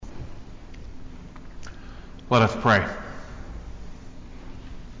Let us pray.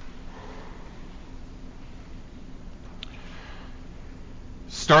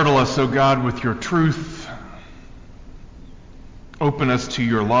 Startle us, O God, with your truth. Open us to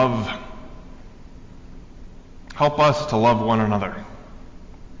your love. Help us to love one another.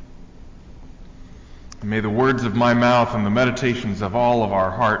 And may the words of my mouth and the meditations of all of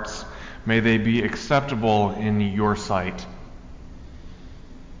our hearts, may they be acceptable in your sight.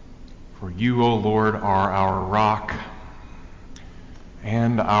 For you, O Lord, are our rock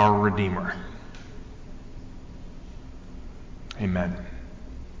and our Redeemer. Amen.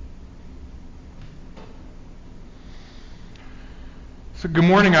 So good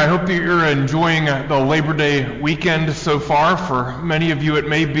morning. I hope that you're enjoying the Labor Day weekend so far. For many of you, it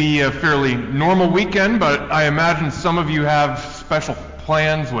may be a fairly normal weekend, but I imagine some of you have special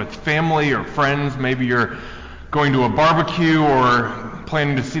plans with family or friends. Maybe you're going to a barbecue or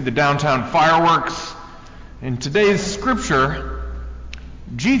planning to see the downtown fireworks. In today's scripture,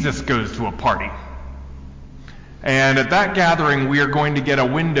 Jesus goes to a party. And at that gathering, we are going to get a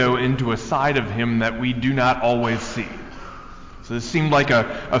window into a side of him that we do not always see. So this seemed like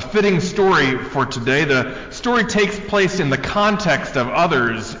a fitting story for today. The story takes place in the context of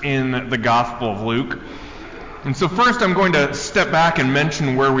others in the Gospel of Luke. And so first I'm going to step back and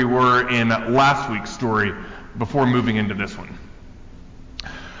mention where we were in last week's story before moving into this one.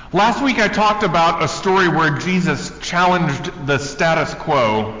 Last week I talked about a story where Jesus challenged the status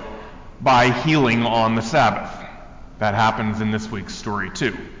quo by healing on the Sabbath. That happens in this week's story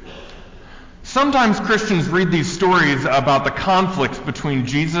too. Sometimes Christians read these stories about the conflicts between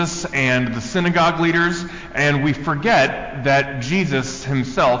Jesus and the synagogue leaders, and we forget that Jesus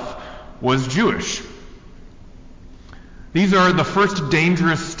himself was Jewish. These are the first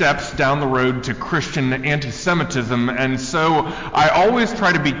dangerous steps down the road to Christian anti-Semitism, and so I always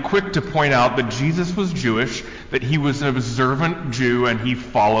try to be quick to point out that Jesus was Jewish, that he was an observant Jew, and he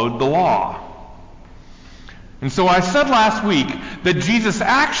followed the law. And so I said last week that Jesus'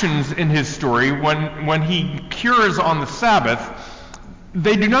 actions in his story, when he cures on the Sabbath,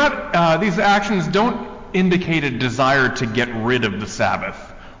 these actions don't indicate a desire to get rid of the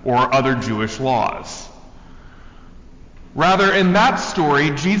Sabbath or other Jewish laws. Rather, in that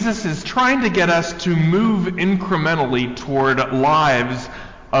story, Jesus is trying to get us to move incrementally toward lives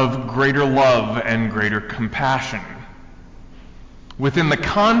of greater love and greater compassion. Within the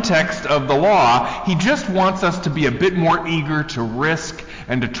context of the law, he just wants us to be a bit more eager to risk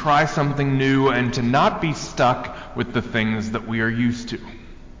and to try something new and to not be stuck with the things that we are used to.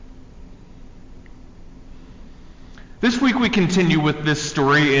 This week we continue with this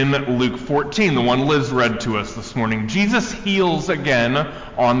story in Luke 14, the one Liz read to us this morning. Jesus heals again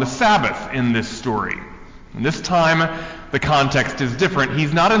on the Sabbath in this story. And this time, the context is different.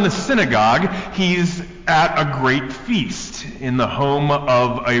 He's not in the synagogue. He's at a great feast in the home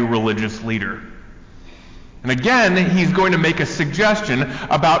of a religious leader. And again, he's going to make a suggestion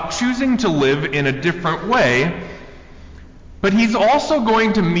about choosing to live in a different way, but he's also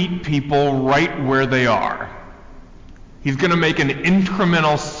going to meet people right where they are. He's going to make an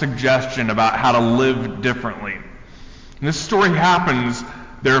incremental suggestion about how to live differently. And this story happens,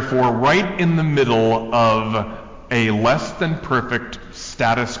 therefore, right in the middle of a less than perfect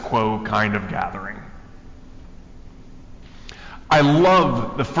status quo kind of gathering. I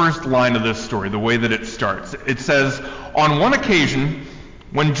love the first line of this story, the way that it starts. It says, on one occasion,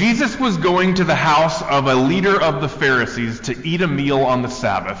 when Jesus was going to the house of a leader of the Pharisees to eat a meal on the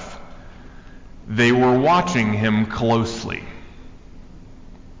Sabbath, they were watching him closely.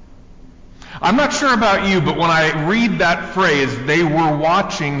 I'm not sure about you, but when I read that phrase, they were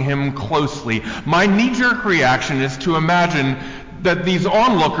watching him closely, my knee-jerk reaction is to imagine that these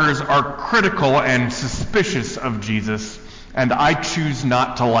onlookers are critical and suspicious of Jesus, and I choose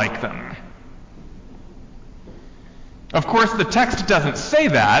not to like them. Of course, the text doesn't say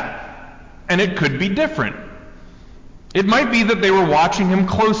that, and it could be different. It might be that they were watching him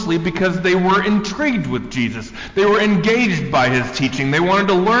closely because they were intrigued with Jesus. They were engaged by his teaching. They wanted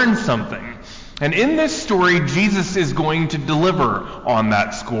to learn something. And in this story, Jesus is going to deliver on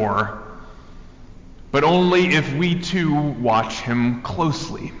that score, but only if we too watch him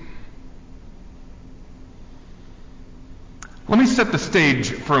closely. Let me set the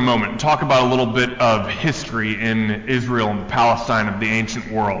stage for a moment and talk about a little bit of history in Israel and Palestine of the ancient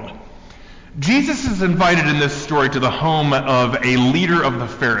world. Jesus is invited in this story to the home of a leader of the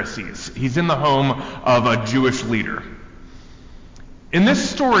Pharisees. He's in the home of a Jewish leader. In this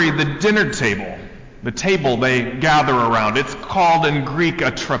story, the dinner table, the table they gather around, it's called in Greek a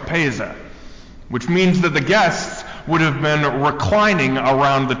trapeza, which means that the guests would have been reclining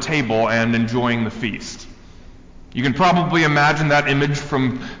around the table and enjoying the feast. You can probably imagine that image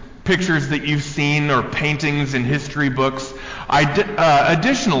from pictures that you've seen or paintings in history books.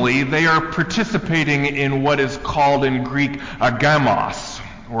 Additionally, they are participating in what is called in Greek a gamos,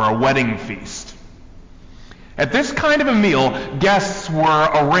 or a wedding feast. At this kind of a meal, guests were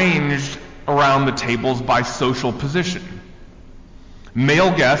arranged around the tables by social position.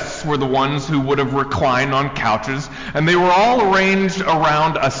 Male guests were the ones who would have reclined on couches, and they were all arranged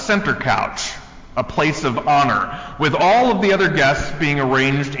around a center couch, a place of honor, with all of the other guests being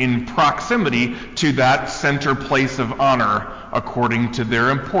arranged in proximity to that center place of honor according to their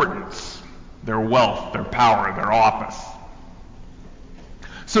importance, their wealth, their power, their office.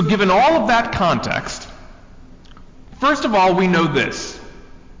 So given all of that context, first of all, we know this.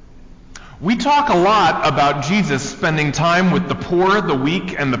 We talk a lot about Jesus spending time with the poor, the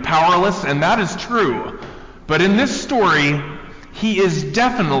weak, and the powerless, and that is true. But in this story, he is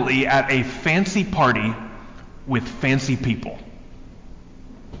definitely at a fancy party with fancy people.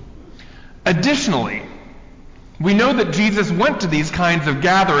 Additionally, we know that Jesus went to these kinds of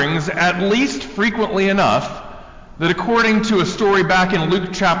gatherings at least frequently enough that according to a story back in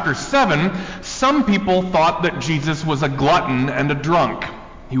Luke chapter 7, some people thought that Jesus was a glutton and a drunk.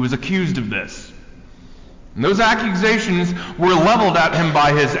 He was accused of this. And those accusations were leveled at him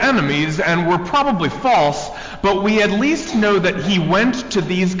by his enemies and were probably false, but we at least know that he went to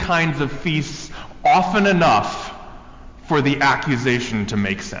these kinds of feasts often enough for the accusation to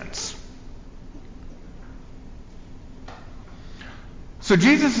make sense. So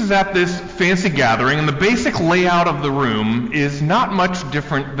Jesus is at this fancy gathering, and the basic layout of the room is not much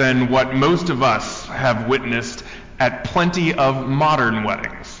different than what most of us have witnessed at plenty of modern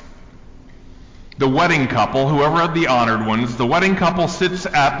weddings. The wedding couple, whoever are the honored ones, the wedding couple sits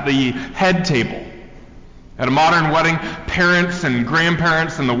at the head table. At a modern wedding, parents and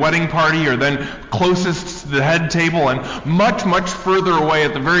grandparents and the wedding party are then closest to the head table, and much, much further away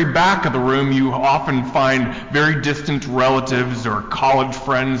at the very back of the room, you often find very distant relatives or college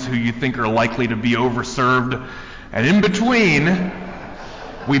friends who you think are likely to be overserved. And in between,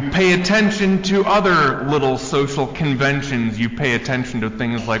 we pay attention to other little social conventions. You pay attention to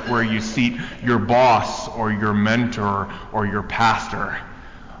things like where you seat your boss or your mentor or your pastor.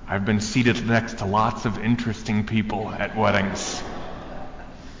 I've been seated next to lots of interesting people at weddings.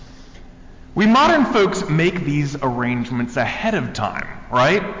 We modern folks make these arrangements ahead of time,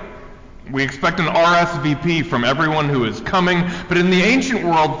 right? We expect an RSVP from everyone who is coming, but in the ancient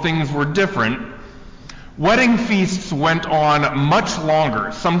world, things were different. Wedding feasts went on much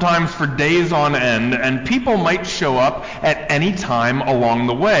longer, sometimes for days on end, and people might show up at any time along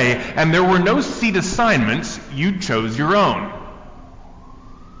the way, and there were no seat assignments. You chose your own.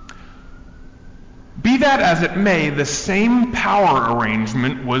 Be that as it may, the same power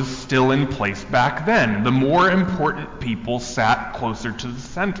arrangement was still in place back then. The more important people sat closer to the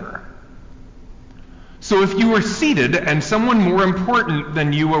center. So if you were seated and someone more important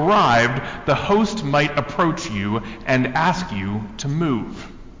than you arrived, the host might approach you and ask you to move.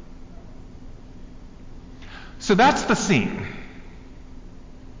 So that's the scene.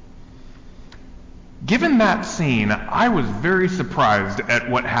 Given that scene, I was very surprised at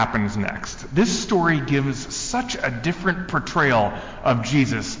what happens next. This story gives such a different portrayal of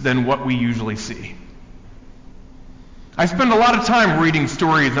Jesus than what we usually see. I spend a lot of time reading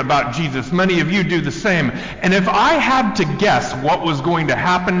stories about Jesus. Many of you do the same. And if I had to guess what was going to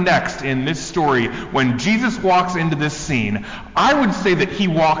happen next in this story when Jesus walks into this scene, I would say that he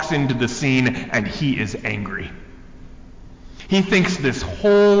walks into the scene and he is angry. He thinks this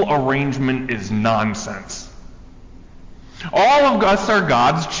whole arrangement is nonsense. All of us are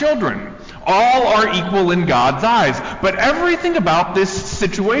God's children. All are equal in God's eyes. But everything about this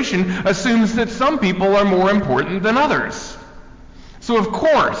situation assumes that some people are more important than others. So of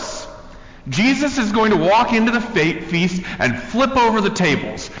course, Jesus is going to walk into the feast and flip over the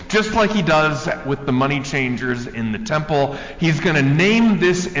tables, just like he does with the money changers in the temple. He's going to name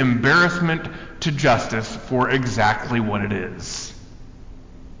this embarrassment to justice for exactly what it is.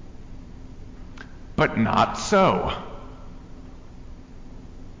 But not so.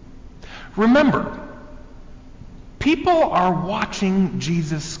 Remember, people are watching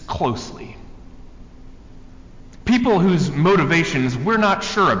Jesus closely. People whose motivations we're not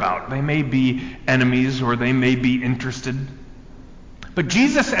sure about. They may be enemies or they may be interested. But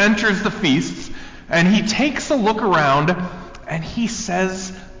Jesus enters the feasts and he takes a look around and he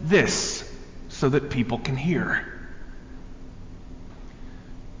says this so that people can hear.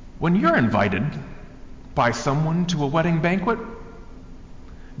 When you're invited by someone to a wedding banquet,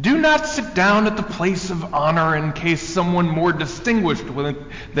 do not sit down at the place of honor in case someone more distinguished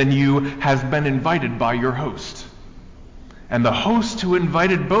than you has been invited by your host. And the host who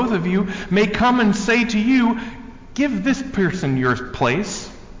invited both of you may come and say to you, 'Give this person your place.'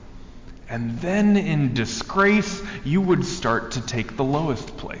 And then in disgrace, you would start to take the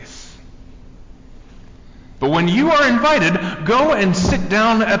lowest place. But when you are invited, go and sit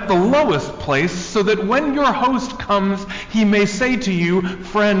down at the lowest place, so that when your host comes, he may say to you,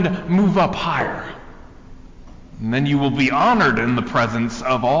 'Friend, move up higher.' And then you will be honored in the presence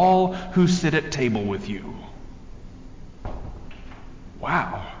of all who sit at table with you."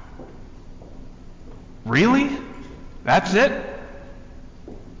 Wow. Really? That's it?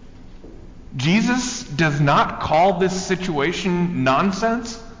 Jesus does not call this situation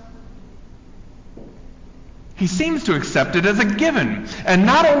nonsense? He seems to accept it as a given. And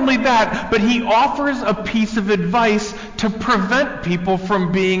not only that, but he offers a piece of advice to prevent people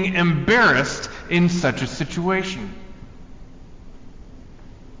from being embarrassed in such a situation.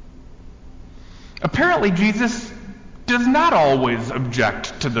 Apparently, Jesus does not always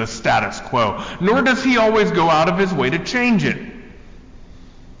object to the status quo, nor does he always go out of his way to change it.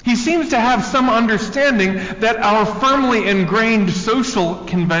 He seems to have some understanding that our firmly ingrained social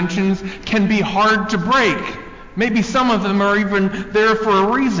conventions can be hard to break. Maybe some of them are even there for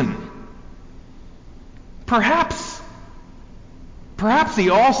a reason. Perhaps he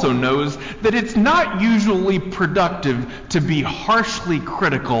also knows that it's not usually productive to be harshly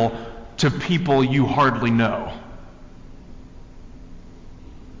critical to people you hardly know.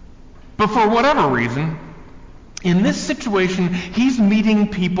 But for whatever reason, in this situation, he's meeting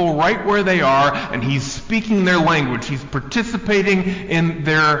people right where they are, and he's speaking their language. He's participating in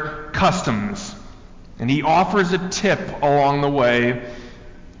their customs. And he offers a tip along the way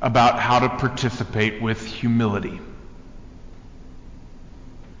about how to participate with humility.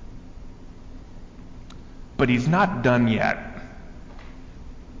 But he's not done yet.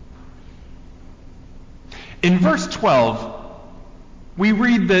 In verse 12, we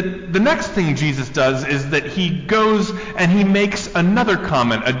read that the next thing Jesus does is that he goes and he makes another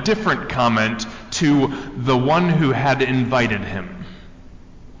comment, a different comment to the one who had invited him.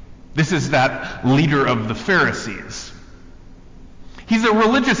 This is that leader of the Pharisees. He's a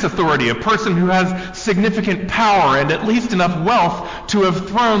religious authority, a person who has significant power and at least enough wealth to have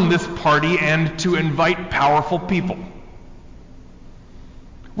thrown this party and to invite powerful people.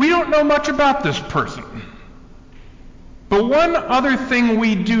 We don't know much about this person. But one other thing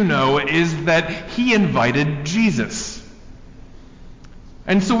we do know is that he invited Jesus.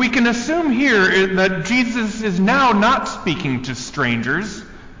 And so we can assume here that Jesus is now not speaking to strangers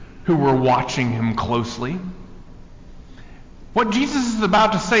who were watching him closely. What Jesus is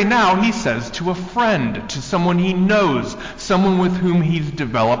about to say now, he says to a friend, to someone he knows, someone with whom he's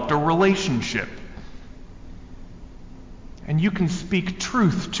developed a relationship. And you can speak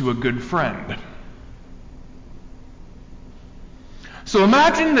truth to a good friend. So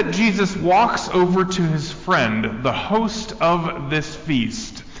imagine that Jesus walks over to his friend, the host of this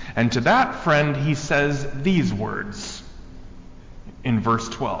feast, and to that friend he says these words in verse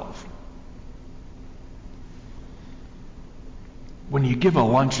 12. When you give a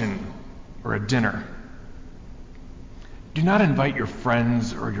luncheon or a dinner, do not invite your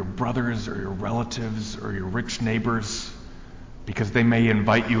friends or your brothers or your relatives or your rich neighbors, because they may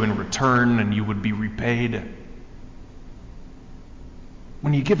invite you in return and you would be repaid.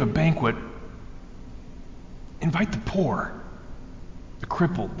 When you give a banquet, invite the poor, the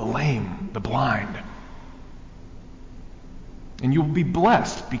crippled, the lame, the blind. And you will be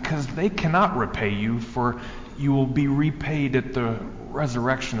blessed, because they cannot repay you, for you will be repaid at the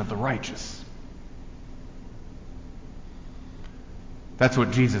resurrection of the righteous. That's what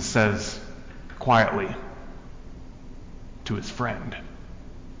Jesus says quietly to his friend.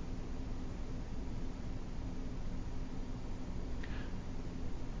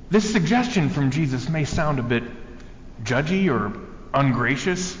 This suggestion from Jesus may sound a bit judgy or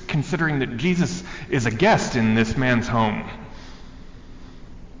ungracious, considering that Jesus is a guest in this man's home.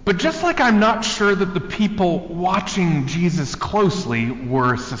 But just like I'm not sure that the people watching Jesus closely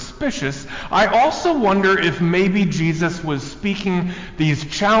were suspicious, I also wonder if maybe Jesus was speaking these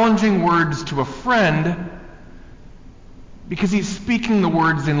challenging words to a friend because he's speaking the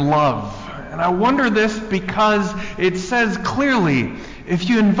words in love. And I wonder this because it says clearly, if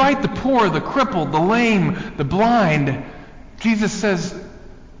you invite the poor, the crippled, the lame, the blind, Jesus says,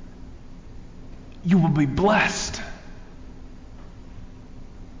 you will be blessed.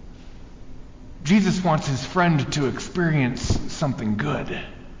 Jesus wants his friend to experience something good.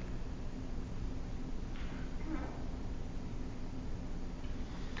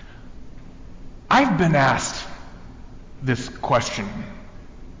 I've been asked this question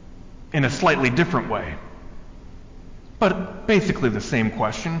in a slightly different way. but basically the same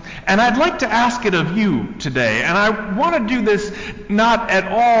question. And I'd like to ask it of you today. And I want to do this not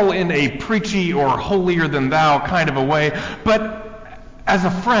at all in a preachy or holier than thou kind of a way, but as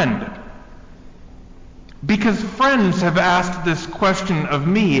a friend. Because friends have asked this question of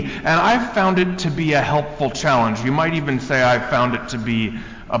me, and I've found it to be a helpful challenge. You might even say I've found it to be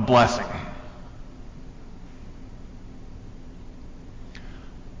a blessing.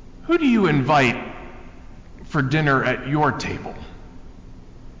 Who do you invite for dinner at your table,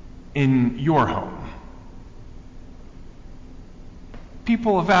 in your home?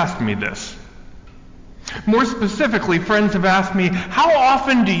 People have asked me this. More specifically, friends have asked me, how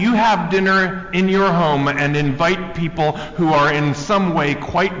often do you have dinner in your home and invite people who are in some way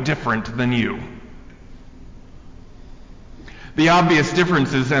quite different than you? The obvious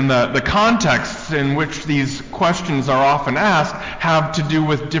differences and the contexts in which these questions are often asked have to do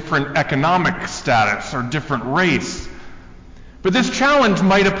with different economic status or different race. But this challenge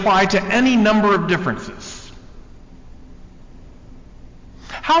might apply to any number of differences.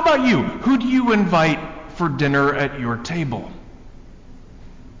 How about you? Who do you invite for dinner at your table?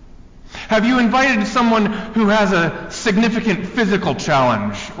 Have you invited someone who has a significant physical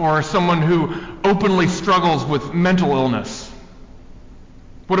challenge or someone who openly struggles with mental illness?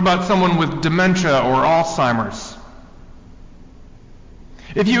 What about someone with dementia or Alzheimer's?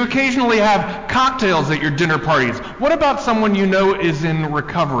 If you occasionally have cocktails at your dinner parties, what about someone you know is in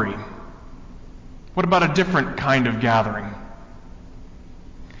recovery? What about a different kind of gathering?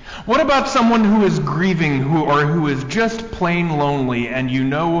 What about someone who is grieving or who is just plain lonely and you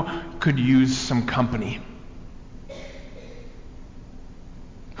know could use some company?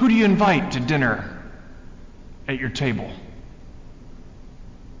 Who do you invite to dinner at your table?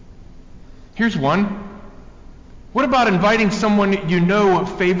 Here's one. What about inviting someone you know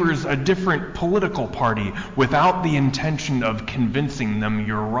favors a different political party without the intention of convincing them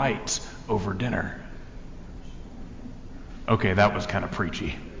you're right over dinner? Okay, that was kind of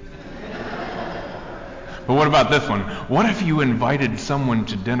preachy. But what about this one? What if you invited someone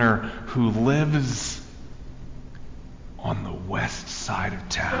to dinner who lives on the west side of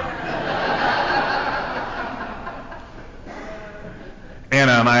town?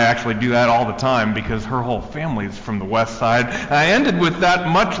 Anna and I actually do that all the time because her whole family's from the west side. And I ended with that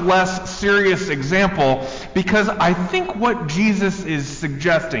much less serious example because I think what Jesus is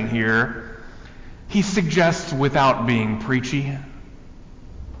suggesting here, he suggests without being preachy.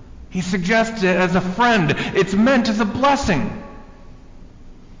 He suggests it as a friend. It's meant as a blessing.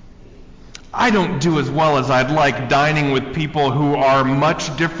 I don't do as well as I'd like dining with people who are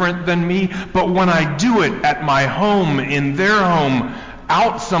much different than me, but when I do it at my home, in their home,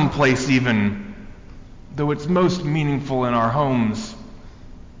 out someplace even, though it's most meaningful in our homes,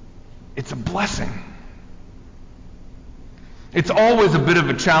 it's a blessing. It's always a bit of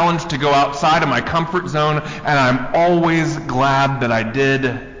a challenge to go outside of my comfort zone, and I'm always glad that I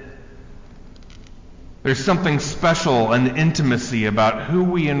did. There's something special and intimacy about who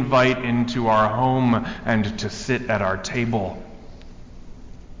we invite into our home and to sit at our table.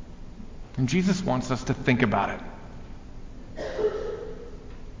 And Jesus wants us to think about it.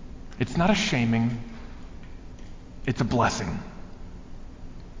 It's not a shaming, it's a blessing.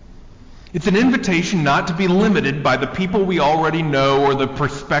 It's an invitation not to be limited by the people we already know or the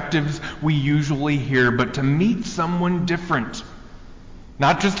perspectives we usually hear, but to meet someone different.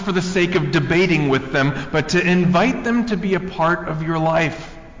 Not just for the sake of debating with them, but to invite them to be a part of your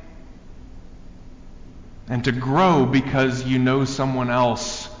life. And to grow because you know someone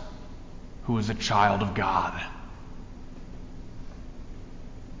else who is a child of God.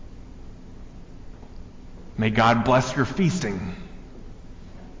 May God bless your feasting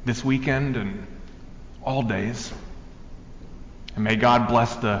this weekend and all days. And may God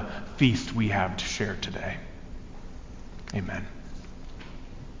bless the feast we have to share today. Amen.